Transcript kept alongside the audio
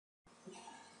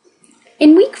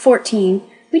In week 14,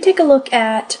 we take a look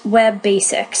at web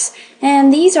basics,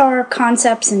 and these are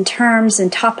concepts and terms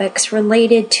and topics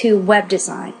related to web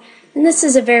design. And this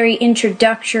is a very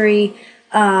introductory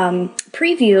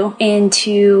preview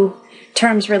into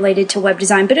terms related to web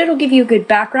design, but it'll give you a good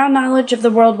background knowledge of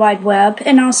the World Wide Web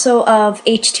and also of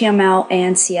HTML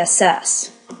and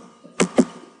CSS.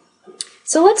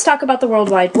 So let's talk about the World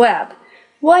Wide Web.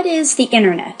 What is the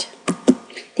Internet?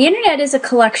 The Internet is a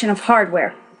collection of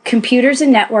hardware, computers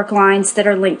and network lines that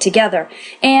are linked together.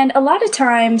 And a lot of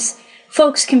times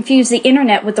folks confuse the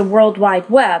Internet with the World Wide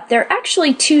Web. They're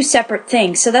actually two separate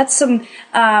things. So that's some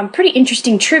pretty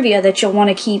interesting trivia that you'll want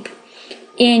to keep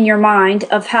in your mind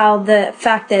of how the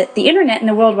fact that the Internet and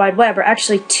the World Wide Web are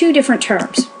actually two different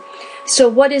terms. So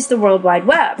what is the World Wide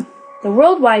Web? The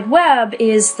World Wide Web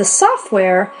is the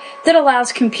software that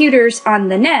allows computers on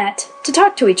the net to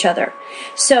talk to each other.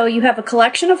 So you have a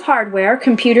collection of hardware,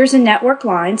 computers and network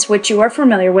lines, which you are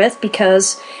familiar with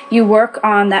because you work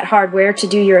on that hardware to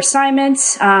do your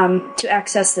assignments, to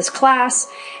access this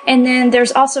class. And then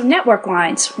there's also network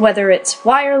lines, whether it's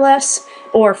wireless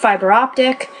or fiber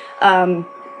optic,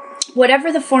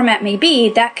 whatever the format may be,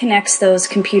 that connects those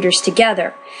computers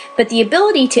together. But the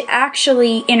ability to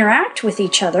actually interact with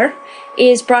each other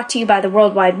is brought to you by the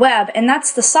World Wide Web, and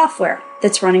that's the software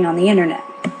that's running on the Internet.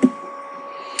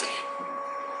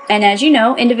 And as you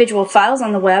know, individual files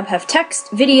on the web have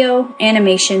text, video,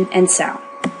 animation, and sound.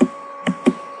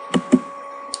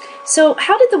 So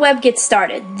how did the web get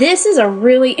started? This is a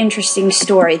really interesting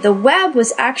story. The web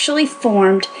was actually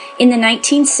formed in the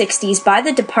 1960s by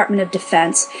the Department of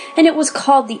Defense, and it was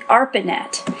called the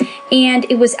ARPANET. And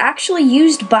it was actually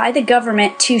used by the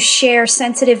government to share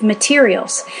sensitive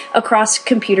materials across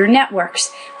computer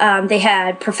networks. They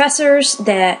had professors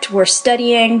that were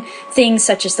studying things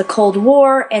such as the Cold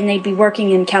War, and they'd be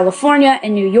working in California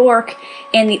and New York,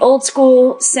 and the old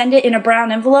school send it in a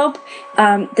brown envelope.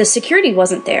 The security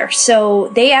wasn't there. So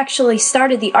they actually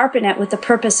started the ARPANET with the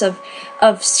purpose of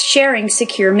sharing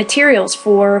secure materials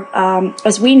for,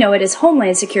 as we know it as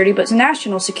Homeland Security, but it was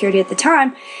national security at the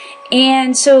time.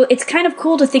 And so it's kind of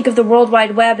cool to think of the World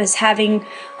Wide Web as having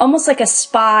almost like a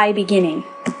spy beginning.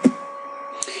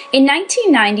 In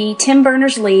 1990, Tim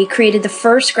Berners-Lee created the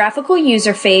first graphical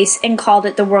user face and called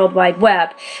it the World Wide Web.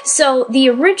 So the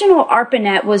original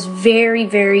ARPANET was very,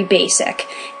 very basic,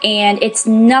 and it's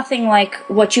nothing like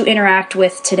what you interact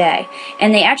with today.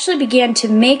 And they actually began to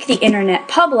make the Internet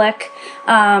public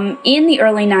in the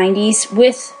early 90s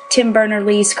with Tim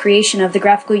Berners-Lee's creation of the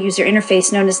graphical user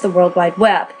interface known as the World Wide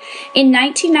Web. In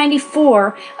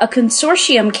 1994, a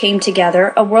consortium came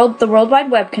together, the World Wide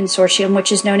Web Consortium,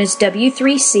 which is known as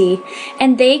W3C,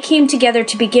 and they came together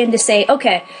to begin to say,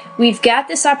 okay, we've got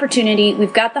this opportunity,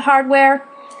 we've got the hardware,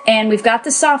 and we've got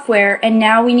the software, and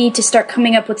now we need to start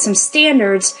coming up with some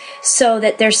standards so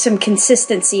that there's some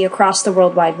consistency across the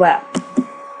World Wide Web.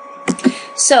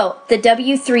 So, the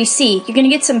W3C, you're going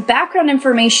to get some background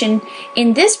information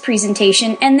in this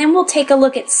presentation, and then we'll take a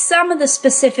look at some of the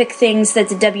specific things that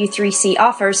the W3C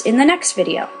offers in the next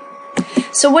video.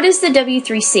 So what is the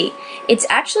W3C? It's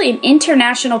actually an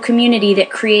international community that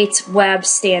creates web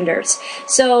standards.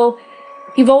 So,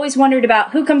 you've always wondered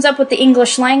about who comes up with the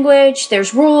English language.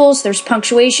 There's rules, there's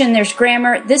punctuation, there's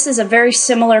grammar. This is a very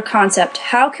similar concept.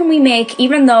 How can we make,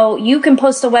 even though you can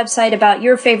post a website about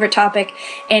your favorite topic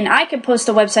and I can post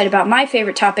a website about my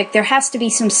favorite topic, there has to be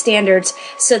some standards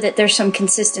so that there's some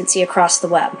consistency across the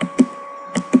web.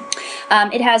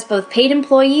 It has both paid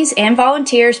employees and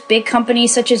volunteers. Big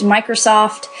companies such as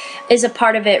Microsoft is a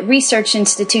part of it, research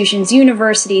institutions,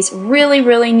 universities, really,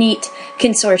 really neat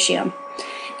consortium.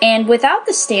 And without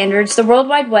the standards, the World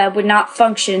Wide Web would not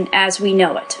function as we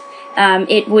know it.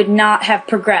 It would not have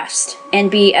progressed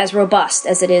and be as robust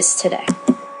as it is today.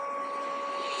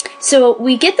 So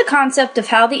we get the concept of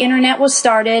how the Internet was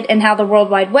started and how the World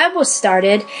Wide Web was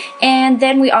started, and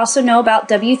then we also know about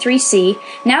W3C.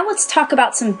 Now let's talk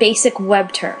about some basic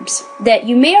web terms that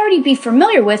you may already be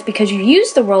familiar with because you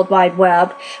use the World Wide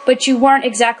Web, but you weren't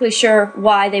exactly sure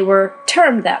why they were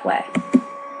termed that way.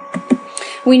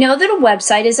 We know that a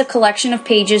website is a collection of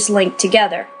pages linked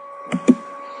together.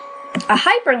 A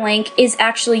hyperlink is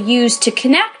actually used to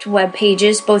connect web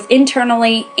pages both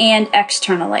internally and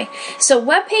externally. So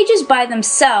web pages by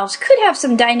themselves could have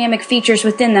some dynamic features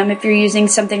within them if you're using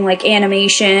something like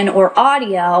animation or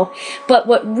audio, but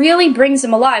what really brings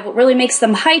them alive, what really makes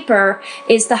them hyper,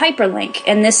 is the hyperlink,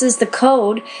 and this is the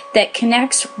code that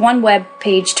connects one web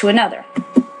page to another.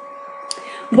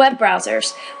 Web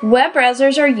browsers. Web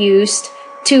browsers are used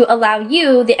to allow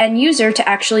you, the end user, to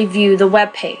actually view the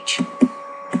web page.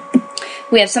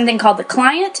 We have something called the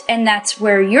client, and that's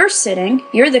where you're sitting.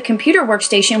 You're the computer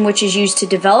workstation, which is used to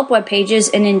develop web pages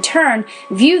and in turn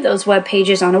view those web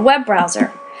pages on a web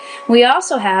browser. We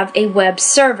also have a web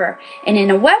server, and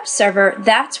in a web server,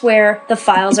 that's where the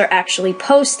files are actually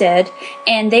posted,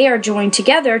 and they are joined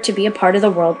together to be a part of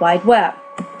the World Wide Web.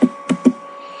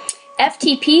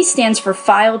 FTP stands for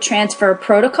File Transfer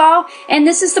Protocol, and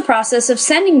this is the process of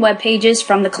sending web pages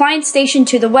from the client station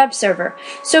to the web server.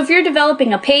 So if you're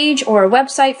developing a page or a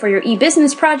website for your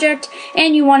e-business project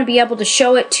and you want to be able to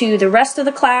show it to the rest of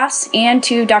the class and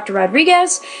to Dr.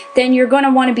 Rodriguez, then you're going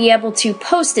to want to be able to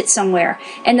post it somewhere.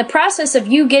 And the process of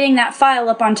you getting that file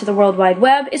up onto the World Wide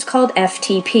Web is called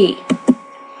FTP.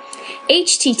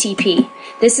 HTTP.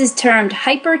 This is termed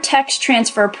Hypertext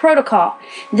Transfer Protocol.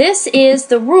 This is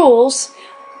the rules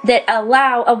that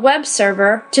allow a web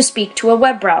server to speak to a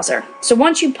web browser. So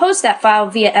once you post that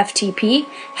file via FTP,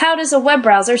 how does a web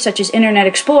browser such as Internet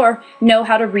Explorer know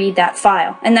how to read that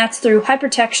file? And that's through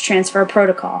Hypertext Transfer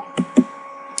Protocol.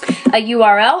 A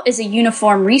URL is a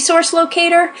Uniform Resource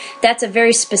Locator. That's a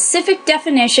very specific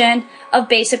definition of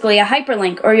basically a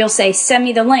hyperlink, or you'll say, send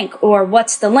me the link, or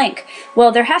what's the link?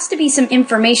 Well, there has to be some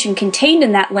information contained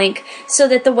in that link so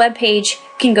that the web page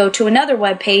can go to another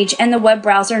web page and the web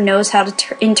browser knows how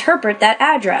to interpret that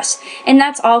address. And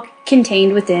that's all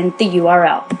contained within the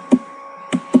URL.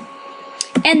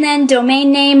 And then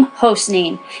domain name, host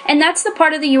name. And that's the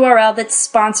part of the URL that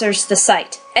sponsors the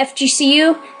site.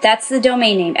 FGCU, that's the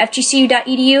domain name.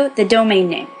 FGCU.edu, the domain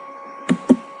name.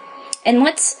 And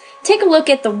let's take a look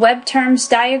at the web terms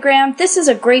diagram. This is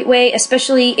a great way,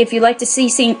 especially if you like to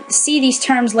see these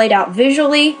terms laid out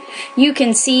visually. You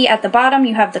can see at the bottom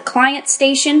you have the client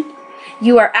station.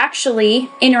 You are actually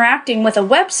interacting with a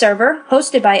web server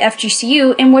hosted by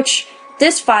FGCU in which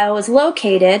this file is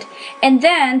located, and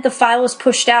then the file is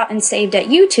pushed out and saved at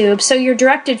YouTube, so you're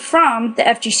directed from the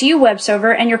FGCU web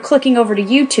server and you're clicking over to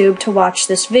YouTube to watch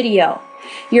this video.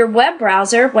 Your web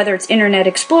browser, whether it's Internet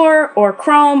Explorer or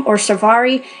Chrome or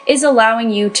Safari, is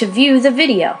allowing you to view the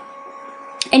video.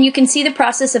 And you can see the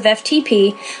process of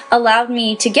FTP allowed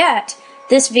me to get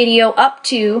this video up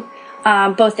to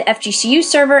both the FGCU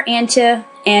server and to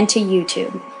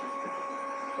YouTube.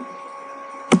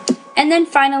 And then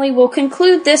finally, we'll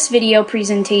conclude this video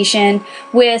presentation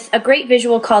with a great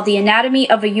visual called the anatomy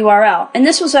of a URL. And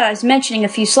this was what I was mentioning a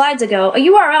few slides ago. A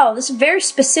URL, this is very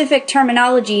specific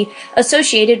terminology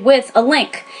associated with a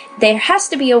link. There has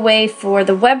to be a way for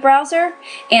the web browser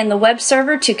and the web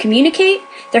server to communicate.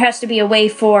 There has to be a way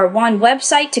for one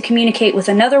website to communicate with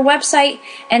another website,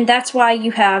 and that's why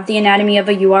you have the anatomy of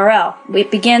a URL.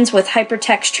 It begins with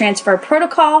Hypertext Transfer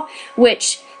Protocol,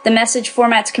 which the message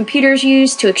formats computers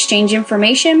use to exchange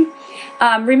information.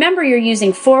 Remember, you're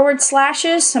using forward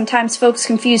slashes. Sometimes folks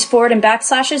confuse forward and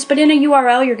backslashes, but in a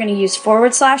URL, you're going to use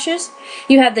forward slashes.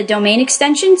 You have the domain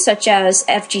extension, such as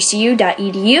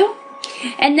fgcu.edu.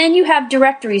 And then you have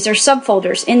directories or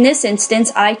subfolders. In this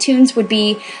instance, iTunes would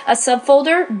be a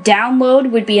subfolder,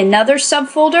 download would be another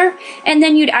subfolder, and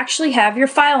then you'd actually have your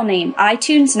file name,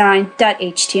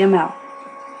 itunes9.html.